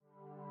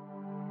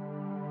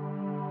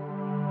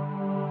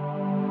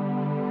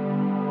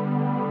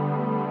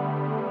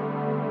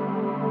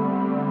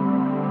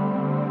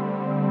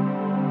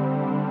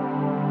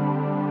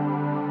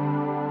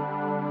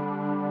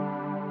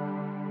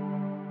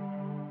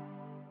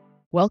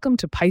Welcome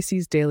to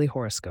Pisces Daily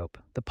Horoscope,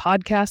 the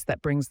podcast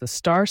that brings the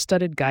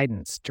star-studded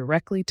guidance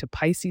directly to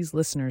Pisces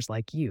listeners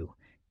like you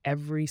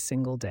every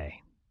single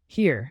day.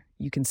 Here,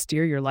 you can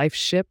steer your life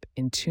ship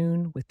in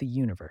tune with the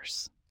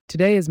universe.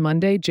 Today is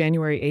Monday,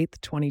 January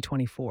 8th,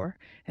 2024,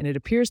 and it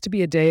appears to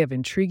be a day of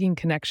intriguing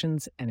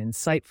connections and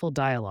insightful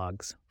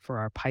dialogues for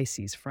our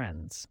Pisces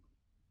friends.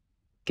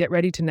 Get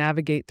ready to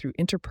navigate through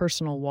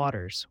interpersonal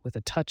waters with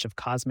a touch of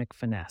cosmic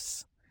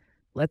finesse.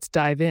 Let's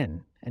dive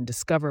in and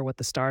discover what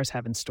the stars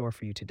have in store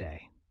for you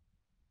today.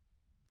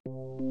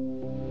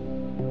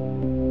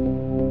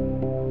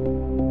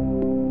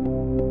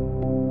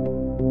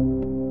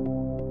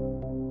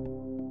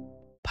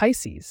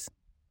 Pisces,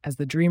 as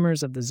the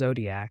dreamers of the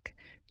zodiac,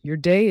 your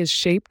day is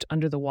shaped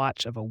under the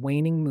watch of a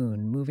waning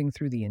moon moving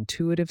through the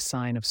intuitive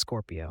sign of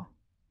Scorpio.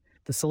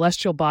 The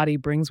celestial body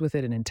brings with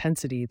it an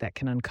intensity that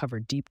can uncover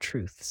deep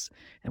truths,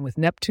 and with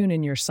Neptune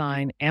in your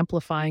sign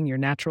amplifying your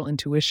natural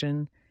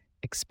intuition,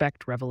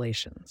 expect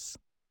revelations.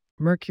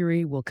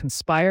 Mercury will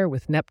conspire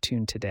with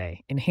Neptune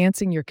today,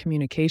 enhancing your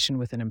communication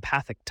with an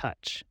empathic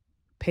touch.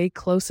 Pay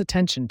close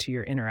attention to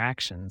your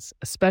interactions,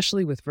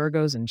 especially with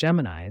Virgos and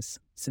Geminis,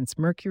 since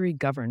Mercury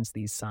governs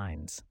these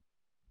signs.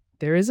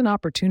 There is an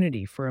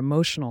opportunity for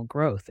emotional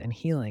growth and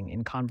healing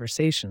in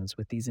conversations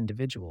with these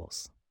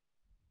individuals.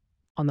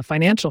 On the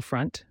financial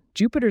front,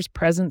 Jupiter's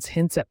presence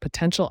hints at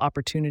potential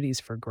opportunities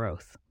for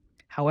growth.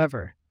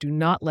 However, do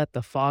not let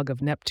the fog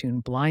of Neptune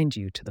blind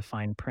you to the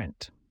fine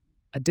print.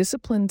 A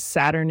disciplined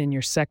Saturn in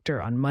your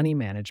sector on money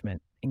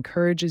management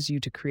encourages you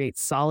to create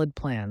solid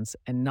plans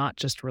and not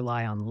just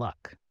rely on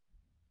luck.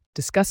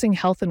 Discussing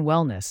health and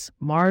wellness,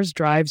 Mars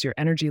drives your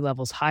energy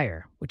levels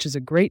higher, which is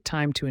a great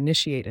time to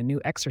initiate a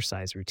new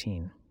exercise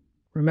routine.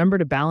 Remember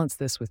to balance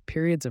this with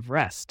periods of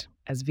rest,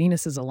 as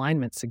Venus's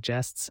alignment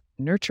suggests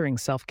nurturing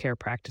self-care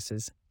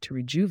practices to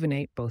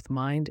rejuvenate both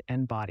mind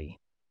and body.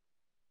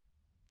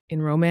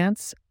 In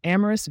romance,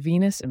 amorous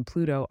Venus and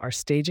Pluto are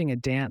staging a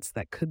dance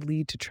that could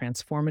lead to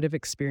transformative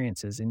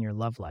experiences in your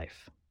love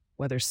life.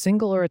 Whether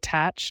single or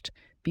attached,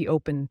 be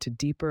open to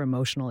deeper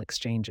emotional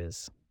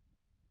exchanges.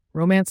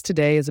 Romance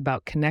today is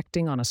about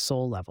connecting on a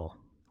soul level.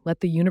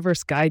 Let the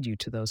universe guide you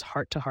to those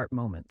heart-to-heart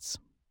moments.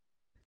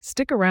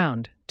 Stick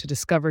around to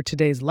discover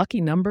today's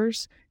lucky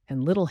numbers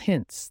and little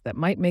hints that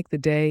might make the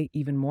day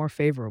even more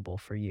favorable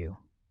for you.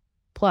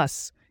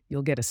 Plus,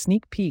 you'll get a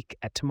sneak peek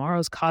at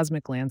tomorrow's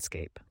cosmic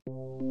landscape.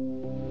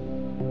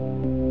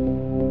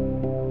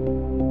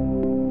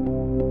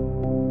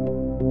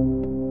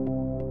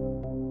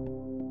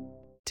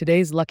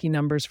 Today's lucky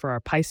numbers for our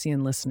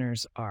Piscean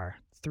listeners are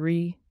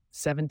 3,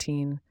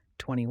 17,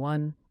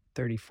 21,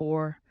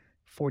 34,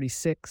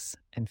 46,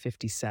 and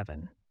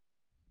 57.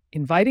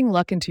 Inviting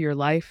luck into your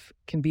life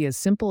can be as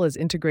simple as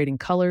integrating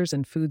colors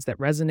and foods that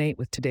resonate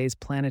with today's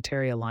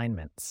planetary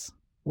alignments.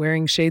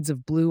 Wearing shades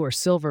of blue or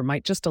silver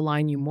might just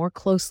align you more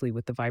closely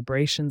with the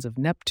vibrations of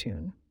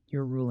Neptune,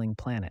 your ruling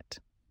planet.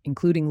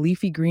 Including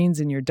leafy greens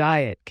in your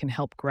diet can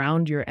help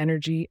ground your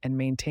energy and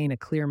maintain a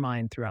clear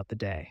mind throughout the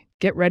day.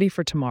 Get ready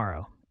for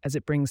tomorrow, as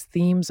it brings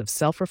themes of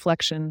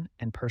self-reflection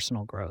and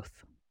personal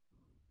growth.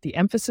 The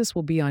emphasis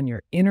will be on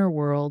your inner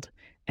world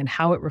and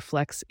how it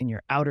reflects in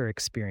your outer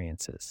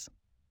experiences.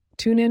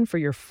 Tune in for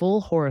your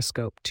full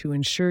horoscope to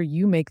ensure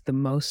you make the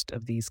most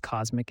of these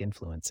cosmic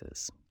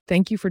influences.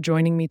 Thank you for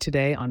joining me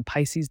today on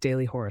Pisces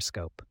Daily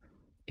Horoscope.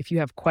 If you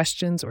have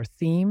questions or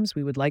themes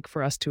we would like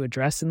for us to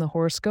address in the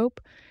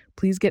horoscope,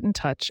 please get in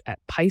touch at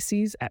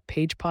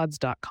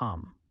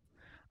pisces@pagepods.com.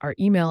 Our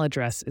email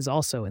address is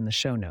also in the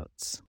show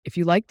notes. If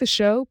you like the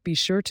show, be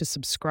sure to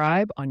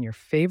subscribe on your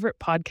favorite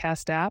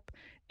podcast app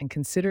and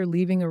consider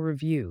leaving a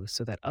review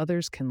so that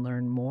others can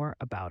learn more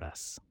about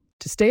us.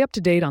 To stay up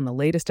to date on the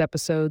latest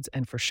episodes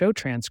and for show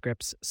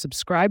transcripts,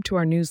 subscribe to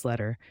our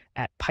newsletter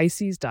at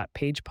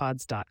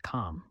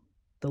pisces.pagepods.com.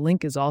 The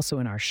link is also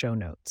in our show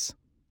notes.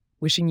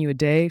 Wishing you a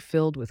day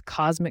filled with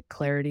cosmic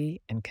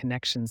clarity and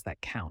connections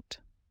that count.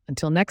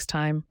 Until next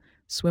time,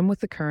 swim with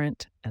the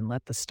current and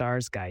let the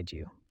stars guide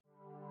you.